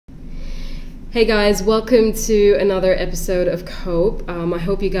Hey guys, welcome to another episode of Cope. I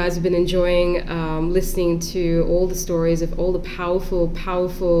hope you guys have been enjoying listening to all the stories of all the powerful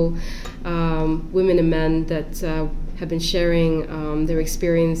women and men that have been sharing their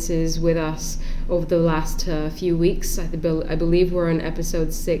experiences with us over the last few weeks. I believe we're on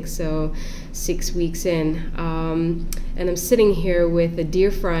episode 6, so 6 weeks in. And I'm sitting here with a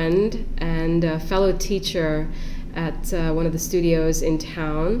dear friend and a fellow teacher at one of the studios in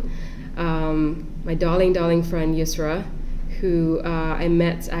town. My darling friend Yousra, who I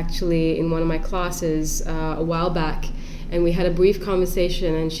met actually in one of my classes a while back, and we had a brief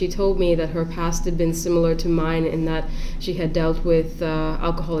conversation, and she told me that her past had been similar to mine in that she had dealt with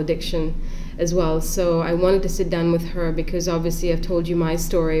alcohol addiction as well. So I wanted to sit down with her because obviously I've told you my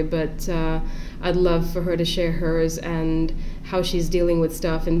story, but I'd love for her to share hers and how she's dealing with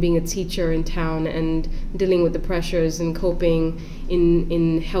stuff and being a teacher in town and dealing with the pressures and coping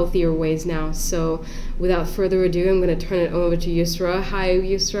in healthier ways now. So without further ado, I'm going to turn it over to Yousra. Hi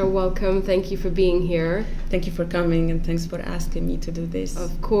Yousra, welcome. Thank you for being here. Thank you for coming and thanks for asking me to do this.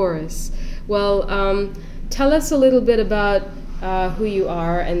 Of course. Well, tell us a little bit about who you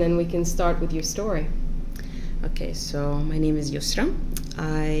are, and then we can start with your story. Okay, so my name is Yousra.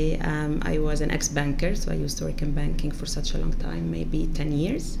 I was an ex-banker, so I used to work in banking for such a long time, maybe 10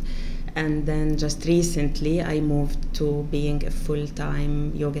 years. And then just recently I moved to being a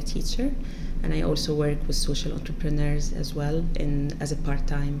full-time yoga teacher, and I also work with social entrepreneurs as well as a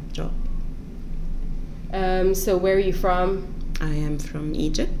part-time job. So where are you from? I am from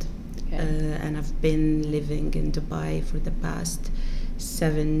Egypt. Okay. And I've been living in Dubai for the past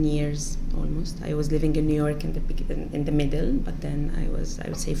 7 years almost. I was living in New York in the middle, but then I would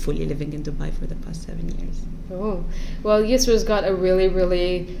say fully living in Dubai for the past 7 years. Oh, well, Yousra's got a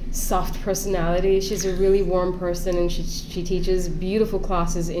really soft personality. She's a really warm person, and she teaches beautiful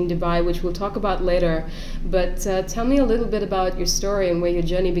classes in Dubai, which we'll talk about later. But tell me a little bit about your story and where your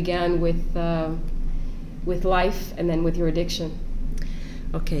journey began with life and then with your addiction.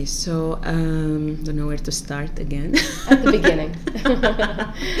 Okay, so don't know where to start again. At the beginning.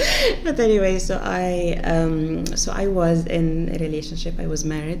 But anyway, so I was in a relationship. I was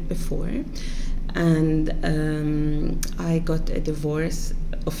married before, and I got a divorce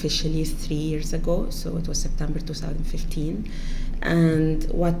officially 3 years ago. So it was September 2015, and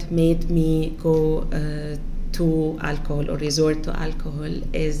what made me go to alcohol or resort to alcohol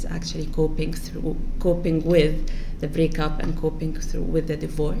is actually coping with the breakup and coping with the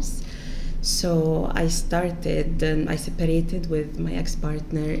divorce. So I separated with my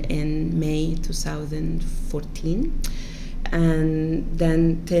ex-partner in May 2014, and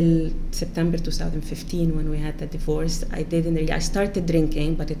then till September 2015 when we had the divorce, I started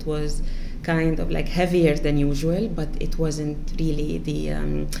drinking, but it was kind of like heavier than usual, but it wasn't really the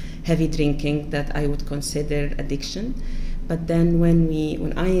heavy drinking that I would consider addiction. But then when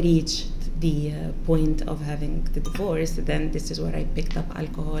I reached the point of having the divorce, then this is where I picked up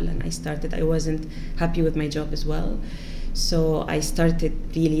alcohol, and I wasn't happy with my job as well. So I started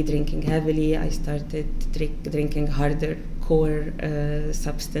really drinking heavily. I started drinking harder core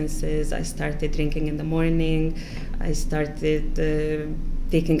substances. I started drinking in the morning. I started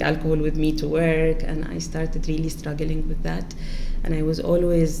taking alcohol with me to work, and I started really struggling with that. And I was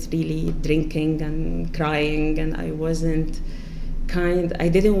always really drinking and crying, and I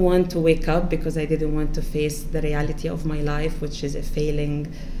didn't want to wake up because I didn't want to face the reality of my life, which is a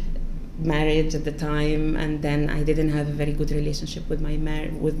failing marriage at the time, and then I didn't have a very good relationship with my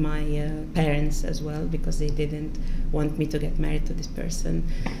parents as well, because they didn't want me to get married to this person.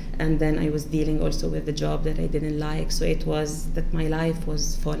 And then I was dealing also with the job that I didn't like, so it was that my life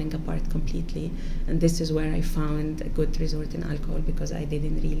was falling apart completely. And this is where I found a good resort in alcohol, because I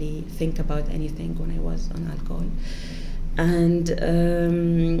didn't really think about anything when I was on alcohol. And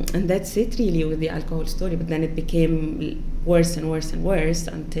that's it really with the alcohol story. But then it became worse and worse and worse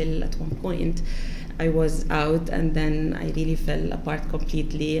until at one point I was out, and then I really fell apart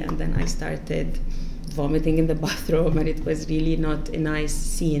completely, and then I started vomiting in the bathroom, and it was really not a nice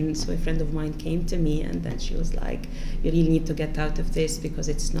scene. So a friend of mine came to me, and then she was like, you really need to get out of this, because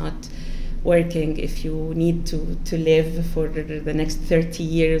it's not working. If you need to live for the next 30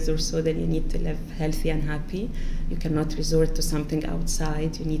 years or so, then you need to live healthy and happy. You cannot resort to something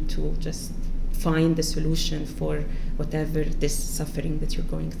outside. You need to just find the solution for whatever this suffering that you're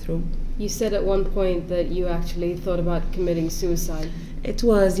going through. You said at one point that you actually thought about committing suicide. It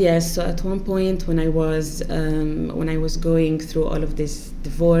was, yes. So at one point when I was going through all of these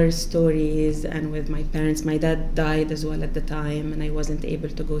divorce stories, and with my parents, my dad died as well at the time, and I wasn't able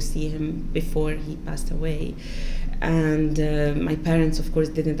to go see him before he passed away. And my parents, of course,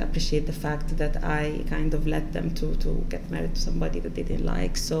 didn't appreciate the fact that I kind of led them to get married to somebody that they didn't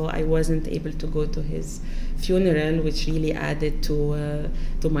like. So I wasn't able to go to his funeral, which really added to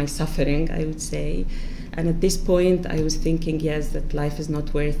my suffering, I would say. And at this point, I was thinking, yes, that life is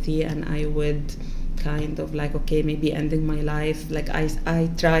not worthy, and I would kind of like, okay, maybe ending my life. Like I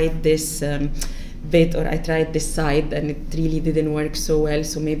tried this bit, or I tried this side, and it really didn't work so well.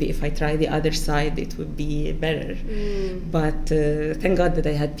 So maybe if I try the other side, it would be better. But thank God that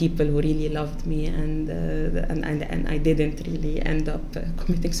I had people who really loved me, and I didn't really end up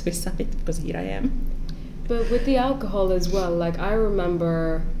committing suicide, because here I am. But with the alcohol as well, like I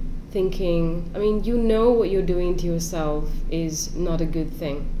remember thinking, I mean, you know what you're doing to yourself is not a good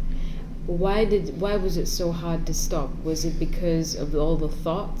thing. Why was it so hard to stop? Was it because of all the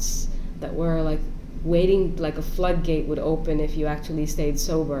thoughts that were like waiting, like a floodgate would open if you actually stayed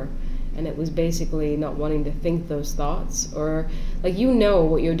sober, and it was basically not wanting to think those thoughts? Or like, you know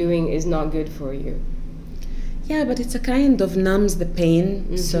what you're doing is not good for you? Yeah, but it's a kind of numbs the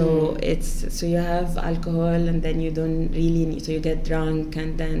pain. So so you have alcohol, and then you don't really need, so you get drunk,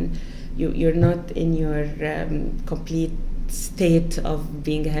 and then you're not in your complete state of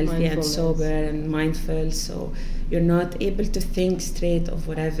being healthy and sober and mindful. So you're not able to think straight of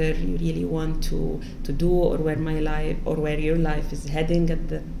whatever you really want to do, or where your life is heading. At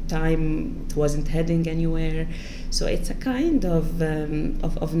the time, it wasn't heading anywhere. So it's a kind of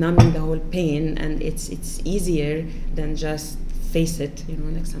numbing the whole pain, and it's easier than just face it.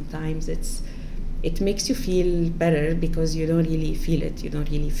 Like sometimes it makes you feel better because you don't really feel it. You don't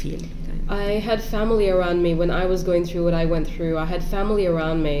really feel it. I had family around me when I was going through what I went through. I had family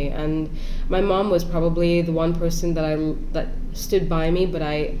around me, and my mom was probably the one person that stood by me, but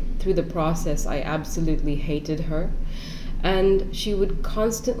through the process, I absolutely hated her. And she would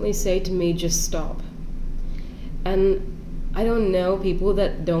constantly say to me, just stop. And I don't know, people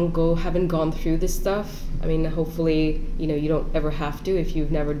that haven't gone through this stuff. I mean, hopefully, you don't ever have to if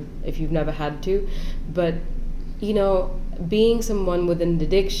you've never had to. But, being someone with an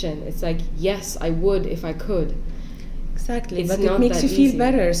addiction, it's like, yes, I would if I could. Exactly, but it makes you feel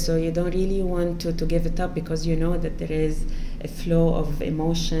better, so you don't really want to give it up, because you know that there is a flow of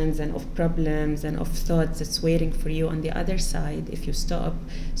emotions and of problems and of thoughts that's waiting for you on the other side if you stop.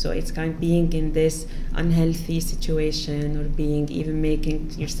 So it's kind of being in this unhealthy situation, or even making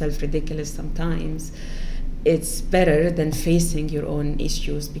yourself ridiculous sometimes. It's better than facing your own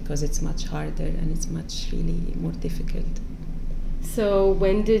issues, because it's much harder and it's much really more difficult. So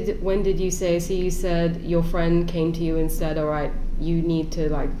when did you say, so you said your friend came to you and said, all right, you need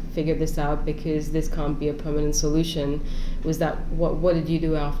to figure this out because this can't be a permanent solution. Was that, what did you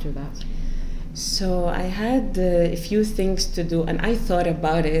do after that? So I had a few things to do, and I thought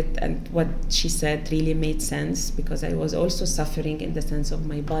about it, and what she said really made sense, because I was also suffering in the sense of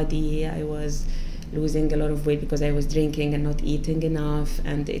my body. I was losing a lot of weight because I was drinking and not eating enough,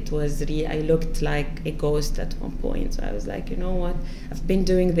 and it was I looked like a ghost at one point. So I was like, you know what, I've been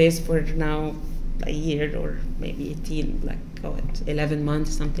doing this for now a year, or maybe 11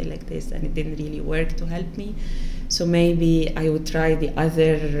 months, something like this, and it didn't really work to help me. So maybe I would try the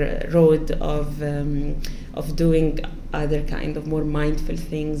other road of doing other kind of more mindful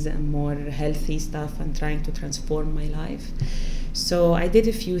things and more healthy stuff, and trying to transform my life. So I did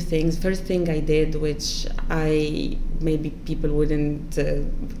a few things. First thing I did, which maybe people wouldn't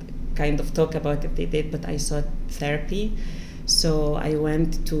kind of talk about if they did, but I sought therapy. So I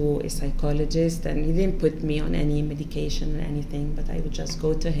went to a psychologist, and he didn't put me on any medication or anything, but I would just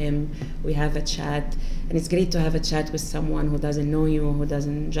go to him. We have a chat, and it's great to have a chat with someone who doesn't know you, who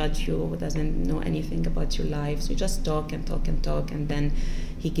doesn't judge you, who doesn't know anything about your life. So you just talk and talk and talk, and then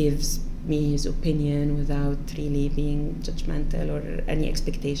he gives me his opinion without really being judgmental or any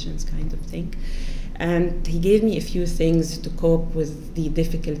expectations, kind of thing. And he gave me a few things to cope with the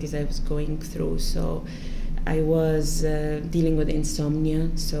difficulties I was going through. So I was dealing with insomnia,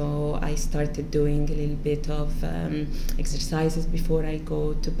 so I started doing a little bit of exercises before I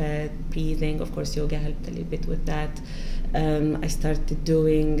go to bed, breathing. Of course, yoga helped a little bit with that. I started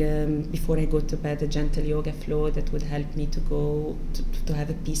doing, before I go to bed, a gentle yoga flow that would help me to go to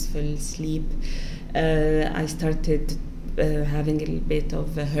have a peaceful sleep. I started having a little bit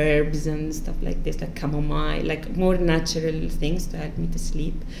of herbs and stuff like this, like chamomile, like more natural things to help me to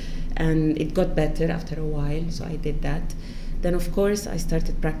sleep. And it got better after a while, so I did that. Then of course I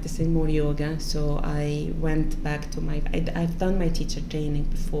started practicing more yoga, so I went back to I've done my teacher training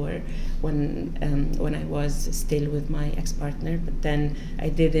before when I was still with my ex-partner, but then I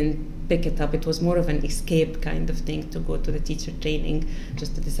didn't pick it up. It was more of an escape kind of thing to go to the teacher training,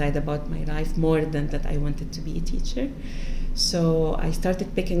 just to decide about my life more than that I wanted to be a teacher. So I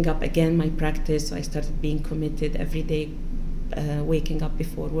started picking up again my practice. So I started being committed every day, waking up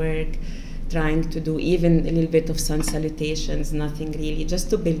before work, trying to do even a little bit of sun salutations, nothing really, just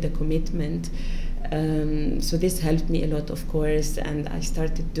to build a commitment. So this helped me a lot, of course, and I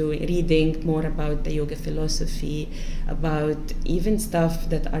started reading more about the yoga philosophy, about even stuff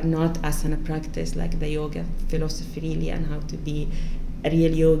that are not asana practice, like the yoga philosophy really, and how to be a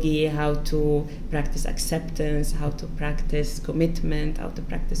real yogi, how to practice acceptance, how to practice commitment, how to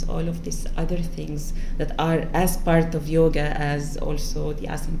practice all of these other things that are as part of yoga as also the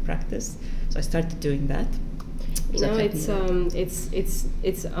asana practice. So I started doing that. You know,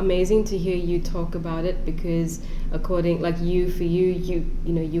 it's amazing to hear you talk about it, because according, like you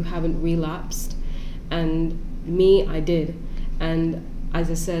know, you haven't relapsed, and me, I did. And as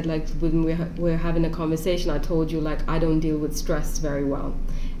I said, like when we're having a conversation, I told you, like, I don't deal with stress very well,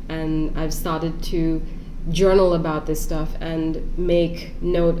 and I've started to journal about this stuff and make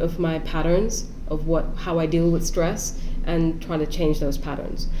note of my patterns of how I deal with stress, and try to change those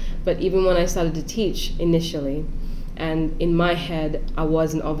patterns. But even when I started to teach initially, and in my head, I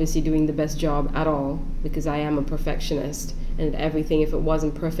wasn't obviously doing the best job at all, because I am a perfectionist, and everything, if it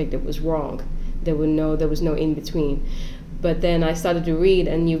wasn't perfect, it was wrong. There was no in between. But then I started to read,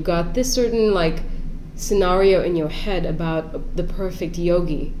 and you've got this certain like scenario in your head about the perfect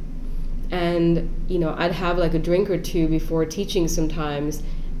yogi. And you know, I'd have like a drink or two before teaching sometimes,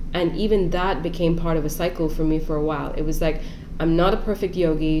 and even that became part of a cycle for me for a while. It was like, I'm not a perfect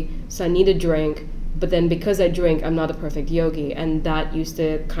yogi, so I need a drink, but then because I drink, I'm not a perfect yogi, and that used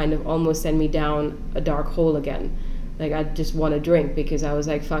to kind of almost send me down a dark hole again. Like, I just want to drink because I was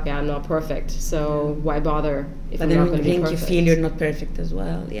like, fuck it, I'm not perfect, so why bother if I'm not going to be perfect? But then when you drink, you feel you're not perfect as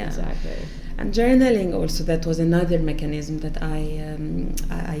well. Yeah, exactly. And journaling also, that was another mechanism that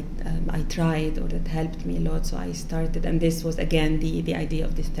I tried, or that helped me a lot. So I started, and this was again the idea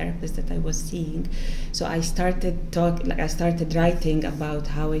of this therapist that I was seeing. So I started writing about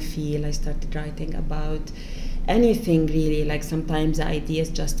how I feel. I started writing about anything really, like sometimes the ideas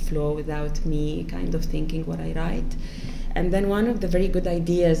just flow without me kind of thinking what I write. And then one of the very good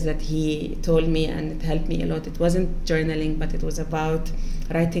ideas that he told me, and it helped me a lot, it wasn't journaling, but it was about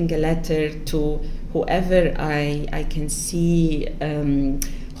writing a letter to whoever I can see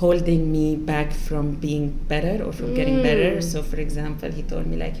holding me back from being better or from getting better. So for example, he told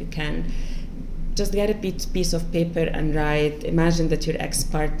me, like, you can just get a piece of paper and write, imagine that your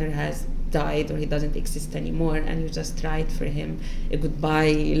ex-partner has died or he doesn't exist anymore, and you just write for him a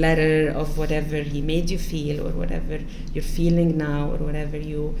goodbye letter of whatever he made you feel, or whatever you're feeling now, or whatever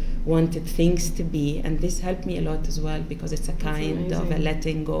you wanted things to be. And this helped me a lot as well, because it's a kind of a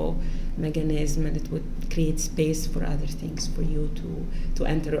letting go mechanism, and it would create space for other things for you to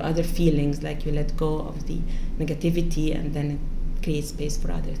enter, or other feelings, like you let go of the negativity, and then it creates space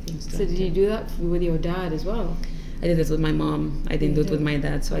for other things to enter. Did you do that with your dad as well? I did it with my mom. I didn't do it with my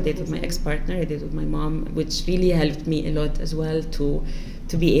dad, so I did it with my ex-partner. I did it with my mom, which really helped me a lot as well to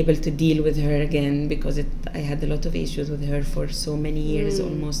be able to deal with her again, because I had a lot of issues with her for so many years,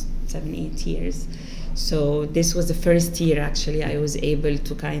 almost 7-8 years. So this was the first year actually I was able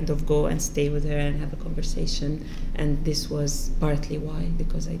to kind of go and stay with her and have a conversation, and this was partly why,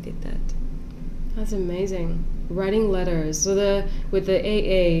 because I did that. That's amazing. Writing letters. So with the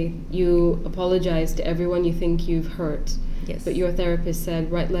AA, you apologize to everyone you think you've hurt. Yes. But your therapist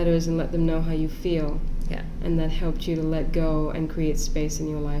said, write letters and let them know how you feel. Yeah. And that helped you to let go and create space in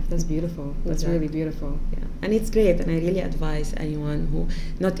your life. That's beautiful. That's really beautiful. Yeah. And it's great, and I really advise anyone who,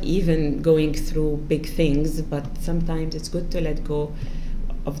 not even going through big things, but sometimes it's good to let go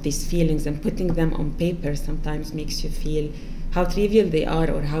of these feelings, and putting them on paper sometimes makes you feel how trivial they are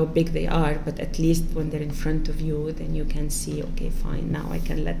or how big they are, but at least when they're in front of you, then you can see, okay, fine, now I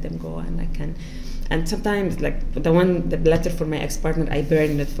can let them go, and I can. And sometimes, like the letter for my ex-partner, I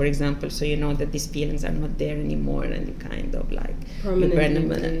burned it, for example, so you know that these feelings are not there anymore, and you kind of like burn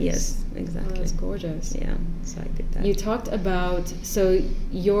them. Yes, exactly. Oh, that's gorgeous. Yeah, so I did that. You talked about, so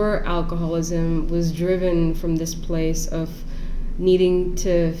your alcoholism was driven from this place of needing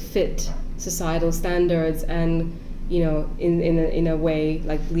to fit societal standards, and you know, in a way,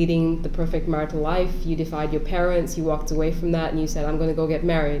 like leading the perfect marital life. You defied your parents, you walked away from that, and you said, I'm going to go get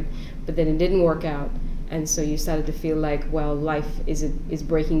married. But then it didn't work out, and so you started to feel like, well, life is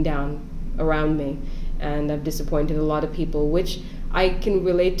breaking down around me. and I've disappointed a lot of people, which I can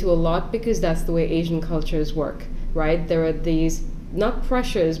relate to a lot because that's the way Asian cultures work, right? There are these, not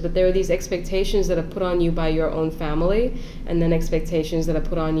pressures, but there are these expectations that are put on you by your own family, and then expectations that are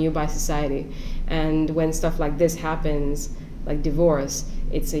put on you by society. And when stuff like this happens, like divorce,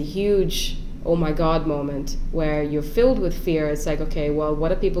 it's a huge oh my God moment where you're filled with fear. It's like, okay, well,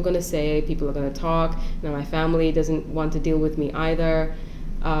 what are people going to say? People are going to talk. Now my family doesn't want to deal with me either.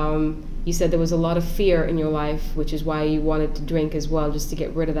 You said there was a lot of fear in your life, which is why you wanted to drink as well, just to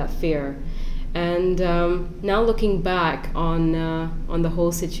get rid of that fear. And now looking back on the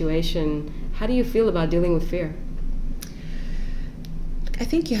whole situation, how do you feel about dealing with fear? I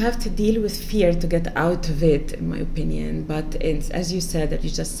think you have to deal with fear to get out of it, in my opinion. But it's, as you said, that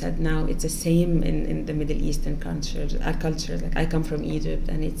you just said now, it's the same in the Middle Eastern cultures. Our culture, like I come from Egypt,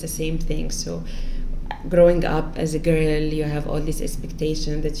 and it's the same thing. So growing up as a girl, you have all this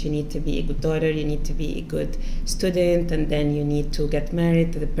expectation that you need to be a good daughter, you need to be a good student, and then you need to get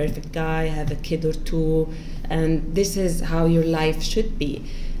married to the perfect guy, have a kid or two, and this is how your life should be.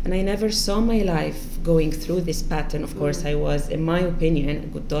 And I never saw my life going through this pattern. Of course, I was, in my opinion, a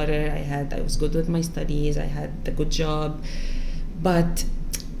good daughter. I was good with my studies. I had a good job. But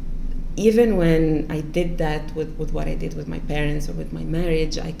even when I did that with what I did with my parents or with my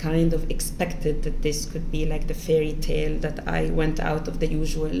marriage, I kind of expected that this could be like the fairy tale, that I went out of the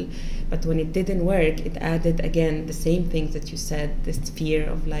usual. But when it didn't work, it added, again, the same things that you said, this fear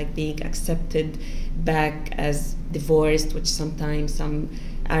of like being accepted back as divorced, which sometimes some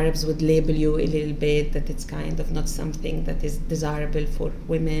Arabs would label you a little bit, that it's kind of not something that is desirable for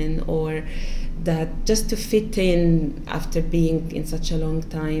women, or that just to fit in after being in such a long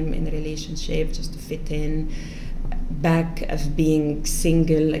time in a relationship, just to fit in, back of being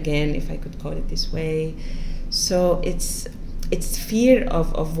single again, if I could call it this way. So it's fear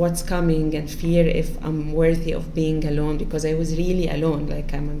of what's coming, and fear if I'm worthy of being alone, because I was really alone.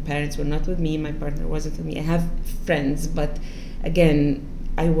 Like my parents were not with me, my partner wasn't with me. I have friends, but again,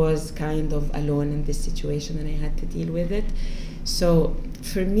 I was kind of alone in this situation, and I had to deal with it. So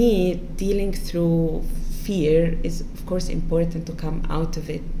for me, dealing through fear is, of course, important to come out of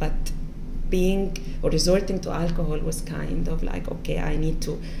it, but being or resorting to alcohol was kind of like, okay, I need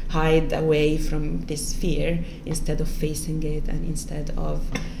to hide away from this fear instead of facing it, and instead of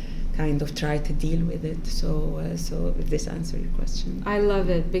kind of try to deal with it. So if this answers your question. I love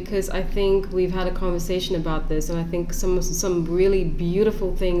it, because I think we've had a conversation about this, and I think some really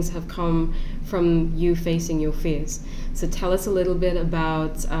beautiful things have come from you facing your fears. So tell us a little bit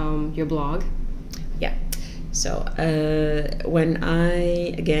about your blog. Yeah. So when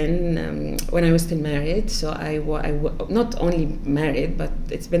I was still married, so I not only married, but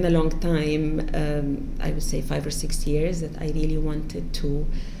it's been a long time, I would say 5 or 6 years, that I really wanted to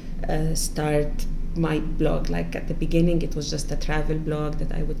start my blog. Like at the beginning, it was just a travel blog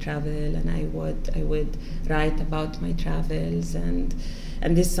that I would travel, and I would write about my travels, and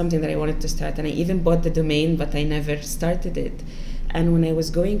this is something that I wanted to start, and I even bought the domain, but I never started it. And when I was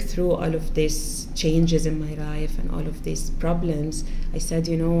going through all of these changes in my life and all of these problems, I said,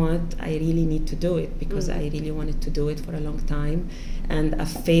 you know what, I really need to do it, because I really wanted to do it for a long time, and I've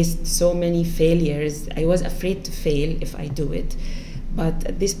faced so many failures. I was afraid to fail if I do it. But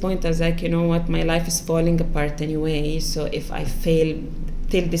at this point, I was like, you know what, my life is falling apart anyway, so if I fail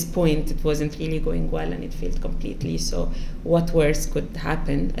till this point, it wasn't really going well, and it failed completely. So what worse could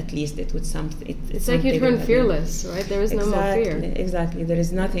happen? At least it would something. It's like you turn fearless, right? There is no more fear. Exactly. There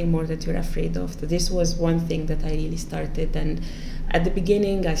is nothing more that you're afraid of. So this was one thing that I really started. And at the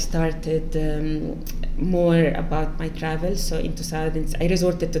beginning, I started more about my travels. So in 2000, I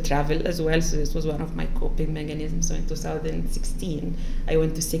resorted to travel as well. So this was one of my coping mechanisms. So in 2016, I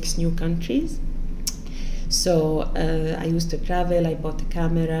went to 6 new countries. So I used to travel, I bought a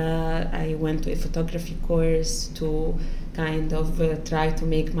camera, I went to a photography course to kind of try to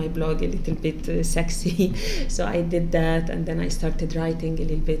make my blog a little bit sexy. So I did that, and then I started writing a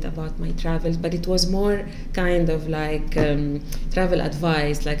little bit about my travels, but it was more kind of like travel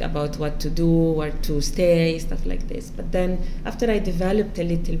advice, like about what to do, where to stay, stuff like this. But then after I developed a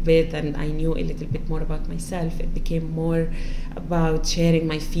little bit and I knew a little bit more about myself, it became more about sharing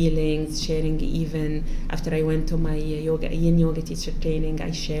my feelings, sharing, even after I went to my yin yoga teacher training,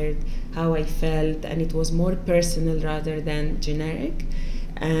 I shared how I felt, and it was more personal rather than generic.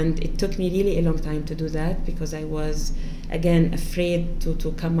 And it took me really a long time to do that, because I was, again, afraid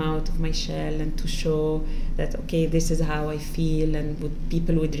to come out of my shell and to show that, okay, this is how I feel, and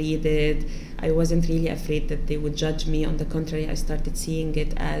people would read it. I wasn't really afraid that they would judge me. On the contrary, I started seeing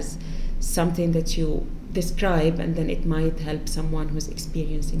it as something that you describe, and then it might help someone who's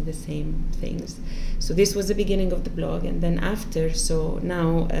experiencing the same things. So this was the beginning of the blog, and then after, so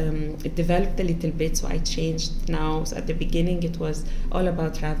now it developed a little bit, so I changed now. So at the beginning it was all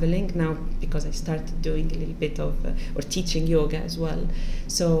about traveling. Now, because I started doing a little bit of or teaching yoga as well,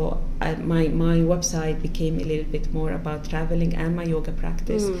 so my website became a little bit more about traveling and my yoga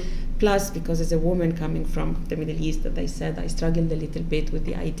practice. Plus, because as a woman coming from the Middle East, as I said, I struggled a little bit with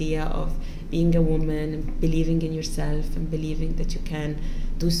the idea of being a woman and believing in yourself and believing that you can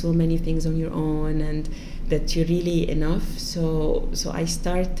do so many things on your own and that you're really enough. So I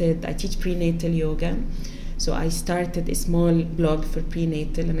teach prenatal yoga. So I started a small blog for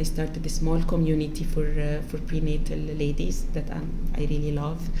prenatal, and I started a small community for prenatal ladies that I really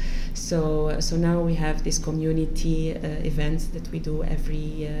love. So now we have this community events that we do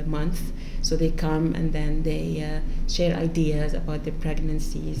every month. So they come and then they share ideas about their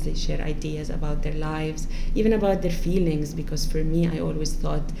pregnancies. They share ideas about their lives, even about their feelings. Because for me, I always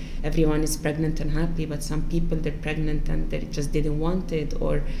thought everyone is pregnant and happy, but some people, they're pregnant and they just didn't want it,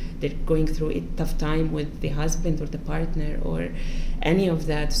 or they're going through a tough time with the husband or the partner or any of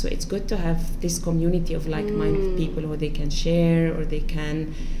that. So it's good to have this community of like-minded people who they can share, or they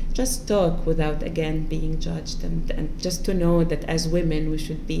can just talk without again being judged, and just to know that as women we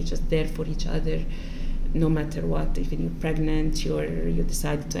should be just there for each other no matter what. Even you're pregnant, you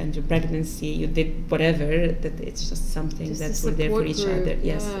decided to end your pregnancy, you did whatever, that it's just something just that we're there for each other.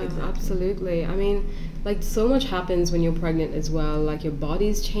 Yes, yeah, exactly. Absolutely. I mean, like, so much happens when you're pregnant as well. Like, your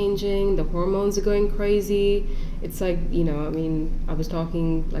body's changing, the hormones are going crazy. It's like, you know, I mean, I was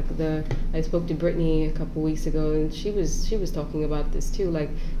talking, like, I spoke to Brittany a couple weeks ago, and she was talking about this too. Like,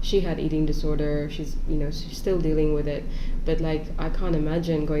 she had eating disorder. She's still dealing with it. But, like, I can't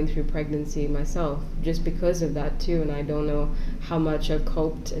imagine going through pregnancy myself just because of that too. And I don't know how much I've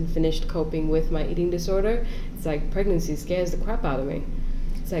coped and finished coping with my eating disorder. It's like pregnancy scares the crap out of me.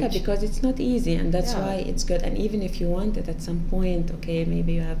 Yeah, because it's not easy, and that's why it's good. And even if you want it at some point, okay,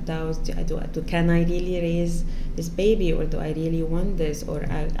 maybe you have doubts. Can I really raise this baby, or do I really want this? Or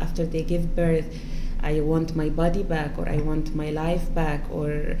after they give birth, I want my body back, or I want my life back,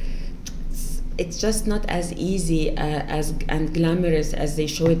 or it's just not as easy and glamorous as they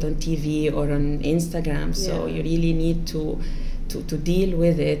show it on TV or on Instagram. So you really need to deal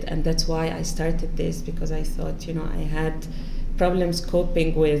with it, and that's why I started this, because I thought, I had problems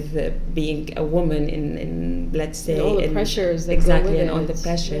coping with being a woman in let's say, and all the pressures that exactly, go with and all the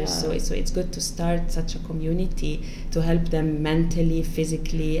pressures. Yeah. So it's good to start such a community to help them mentally,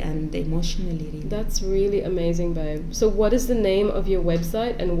 physically, and emotionally. Really. That's really amazing, babe. So what is the name of your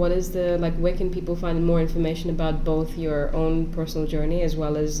website, and what is where can people find more information about both your own personal journey as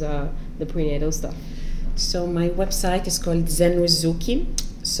well as the prenatal stuff? So my website is called Zen with Zuki.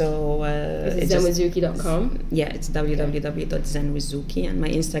 So it's zenwithzuki.com. Yeah, it's www.zenwithzuki, and my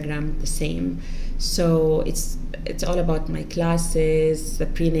Instagram the same. So it's all about my classes, the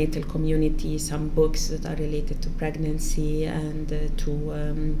prenatal community, some books that are related to pregnancy and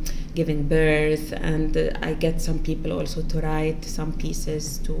to giving birth, and I get some people also to write some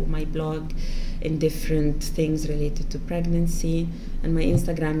pieces to my blog in different things related to pregnancy. And my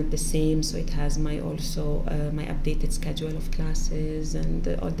Instagram is the same, so it has my updated schedule of classes and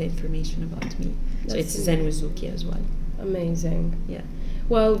all the information about me. So it's Zen with Zuki as well. Amazing. Yeah.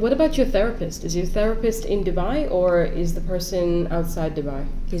 Well, what about your therapist? Is your therapist in Dubai, or is the person outside Dubai?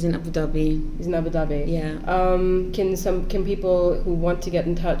 He's in Abu Dhabi. He's in Abu Dhabi. Yeah. Can people who want to get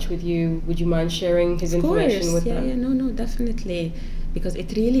in touch with you, would you mind sharing his information with them? Yeah, no, definitely. Because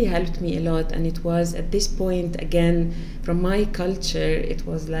it really helped me a lot, and it was at this point, again, from my culture, it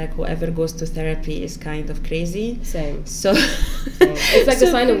was like whoever goes to therapy is kind of crazy. Same. So it's like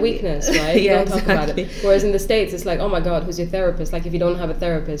a sign of weakness, right? Yeah, you don't talk about it. Whereas in the States, it's like, oh my God, who's your therapist? Like, if you don't have a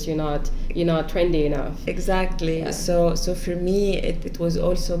therapist, you're not trendy enough. Exactly. Yeah. So for me, it was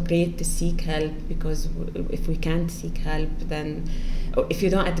also great to seek help, because if we can't seek help, then if you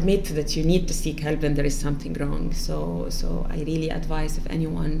don't admit that you need to seek help, then there is something wrong. So I really advise, if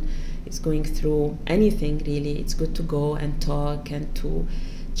anyone is going through anything, really, it's good to go and talk and to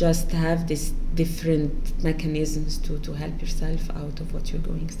just have these different mechanisms to help yourself out of what you're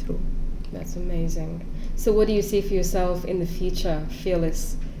going through. That's amazing. So what do you see for yourself in the future,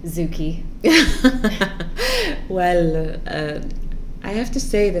 fearless Zuki? Well, I have to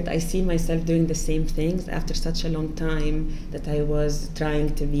say that I see myself doing the same things after such a long time, that I was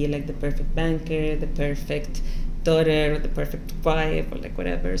trying to be like the perfect banker, the perfect daughter, or the perfect wife, or like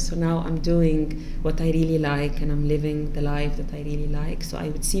whatever. So now I'm doing what I really like, and I'm living the life that I really like. So I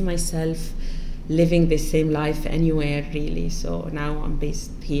would see myself living the same life anywhere really. So now I'm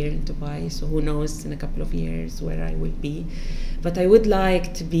based here in Dubai, so who knows in a couple of years where I will be. But I would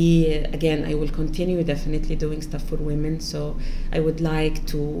like to be, again, I will continue definitely doing stuff for women. So I would like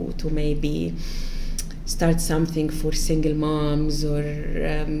to maybe start something for single moms, or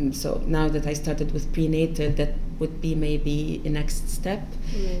so now that I started with prenatal, that would be maybe a next step.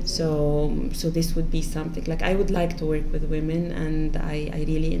 Amazing. So this would be something like I would like to work with women, and I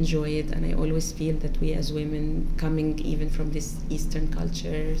really enjoy it, and I always feel that we as women, coming even from these Eastern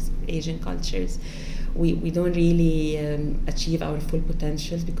cultures, Asian cultures, we don't really achieve our full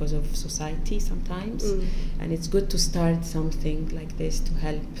potentials because of society sometimes. And it's good to start something like this to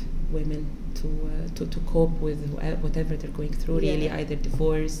help women to cope with whatever they're going through, really, either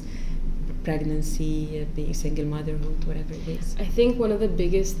divorce, pregnancy, being single motherhood, whatever it is. I think one of the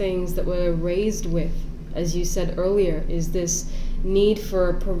biggest things that we're raised with, as you said earlier, is this need for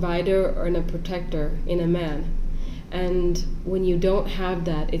a provider and a protector in a man. And when you don't have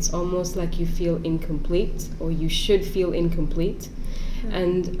that, it's almost like you feel incomplete, or you should feel incomplete.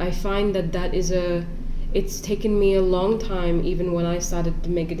 And I find that is it's taken me a long time, even when I started to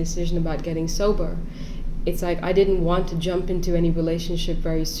make a decision about getting sober. It's like I didn't want to jump into any relationship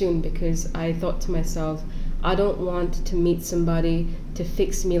very soon, because I thought to myself, I don't want to meet somebody to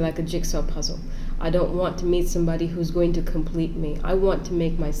fix me like a jigsaw puzzle. I don't want to meet somebody who's going to complete me. I want to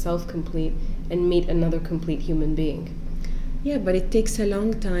make myself complete and meet another complete human being. Yeah, but it takes a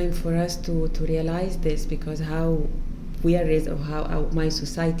long time for us to realize this, because how we are raised, or how my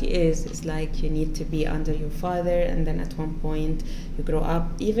society is like you need to be under your father, and then at one point you grow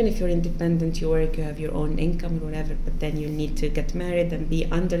up, even if you're independent, you work, you have your own income or whatever, but then you need to get married and be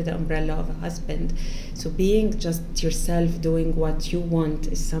under the umbrella of a husband. So being just yourself, doing what you want,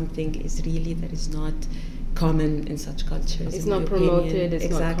 is something is really that is not common in such cultures. It's not promoted, it's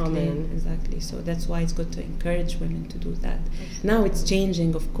not common. Exactly. So that's why it's good to encourage women to do that. Now it's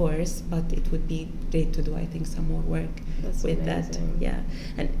changing, of course, but it would be great to do, I think, some more work with amazing. that. Yeah.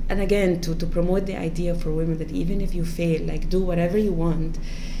 And again, to promote the idea for women that even if you fail, like, do whatever you want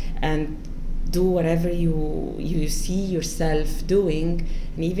and do whatever you see yourself doing,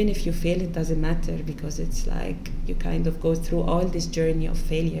 and even if you fail, it doesn't matter, because it's like you kind of go through all this journey of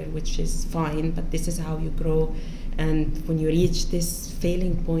failure, which is fine, but this is how you grow. And when you reach this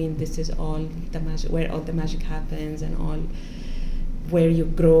failing point, this is all the magic, where all the magic happens, and all where you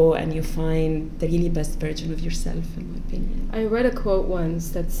grow and you find the really best version of yourself, in my opinion. I read a quote once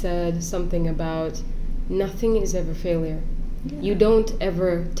that said something about nothing is ever failure. Yeah. You don't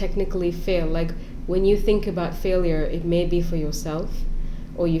ever technically fail. Like, when you think about failure, it may be for yourself,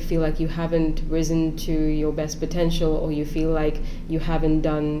 or you feel like you haven't risen to your best potential, or you feel like you haven't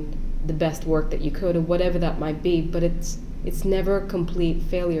done the best work that you could, or whatever that might be. But it's never complete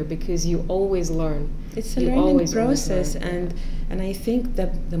failure, because you always learn. It's a learning process, and I think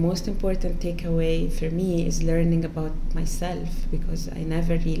that the most important takeaway for me is learning about myself, because I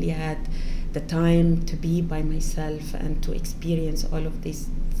never really had the time to be by myself and to experience all of these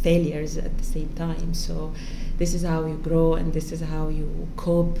failures at the same time. So this is how you grow, and this is how you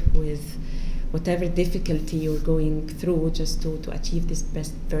cope with whatever difficulty you're going through, just to achieve this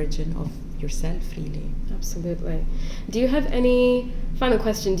best version of yourself, really. Absolutely. Do you have any, final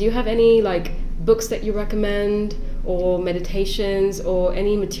question, do you have any like books that you recommend, or meditations, or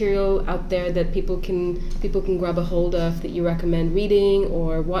any material out there that people can grab a hold of that you recommend reading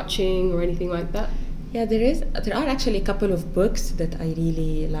or watching or anything like that? Yeah, there are actually a couple of books that I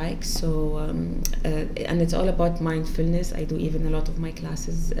really like. So and it's all about mindfulness. I do even a lot of my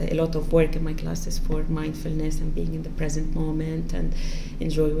classes, a lot of work in my classes for mindfulness and being in the present moment and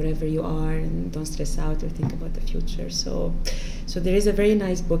enjoy wherever you are and don't stress out or think about the future. So there is a very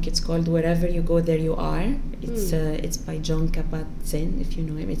nice book. It's called Wherever You Go, There You Are. It's by John Kabat-Zinn, if you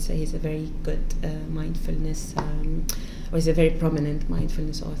know him. He's a very good mindfulness, or he's a very prominent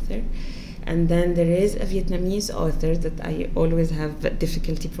mindfulness author. And then there is a Vietnamese author that I always have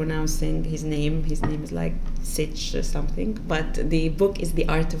difficulty pronouncing his name. His name is like Sitch or something. But the book is The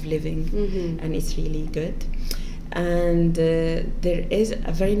Art of Living, and it's really good. And there is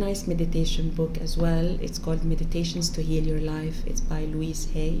a very nice meditation book as well. It's called Meditations to Heal Your Life. It's by Louise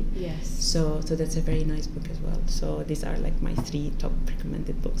Hay. Yes. So that's a very nice book as well. So these are like my 3 top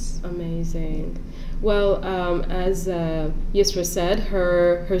recommended books. Amazing. Well, as Yousra said,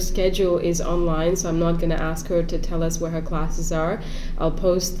 her schedule is online, so I'm not going to ask her to tell us where her classes are. I'll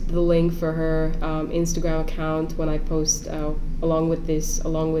post the link for her Instagram account when I post along with this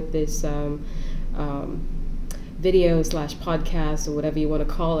video / podcast, or whatever you want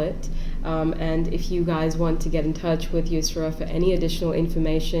to call it. And if you guys want to get in touch with Yousra for any additional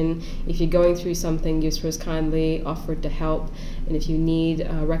information, if you're going through something, Yousra has kindly offered to help. And if you need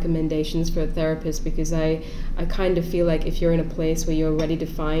recommendations for a therapist, because I kind of feel like if you're in a place where you're ready to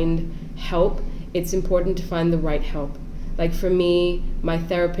find help, it's important to find the right help. Like for me, my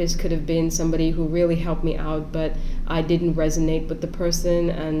therapist could have been somebody who really helped me out, but I didn't resonate with the person,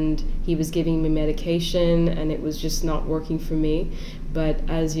 and he was giving me medication and it was just not working for me. But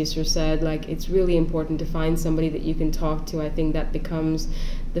as Yousra said, like, it's really important to find somebody that you can talk to. I think that becomes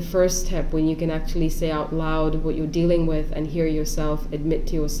the first step, when you can actually say out loud what you're dealing with and hear yourself, admit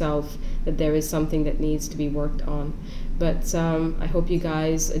to yourself that there is something that needs to be worked on. But I hope you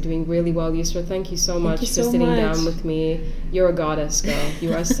guys are doing really well. Yousra, thank you so much for sitting down with me. You're a goddess, girl.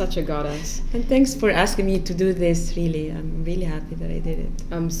 You are such a goddess. And thanks for asking me to do this, really. I'm really happy that I did it.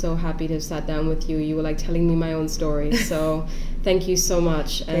 I'm so happy to have sat down with you. You were like telling me my own story. So thank you so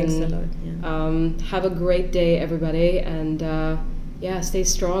much. Thanks a lot. Yeah. Have a great day, everybody. And yeah, stay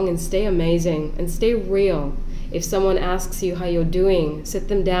strong and stay amazing and stay real. If someone asks you how you're doing, sit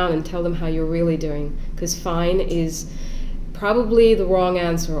them down and tell them how you're really doing. Because fine is probably the wrong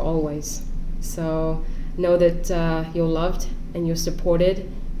answer always. So know that you're loved and you're supported.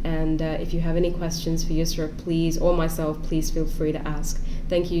 And if you have any questions for Yousra, please, or myself, please feel free to ask.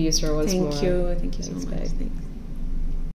 Thank you, Yousra, once more. Thank you. Thank you so much. Babe. Thanks.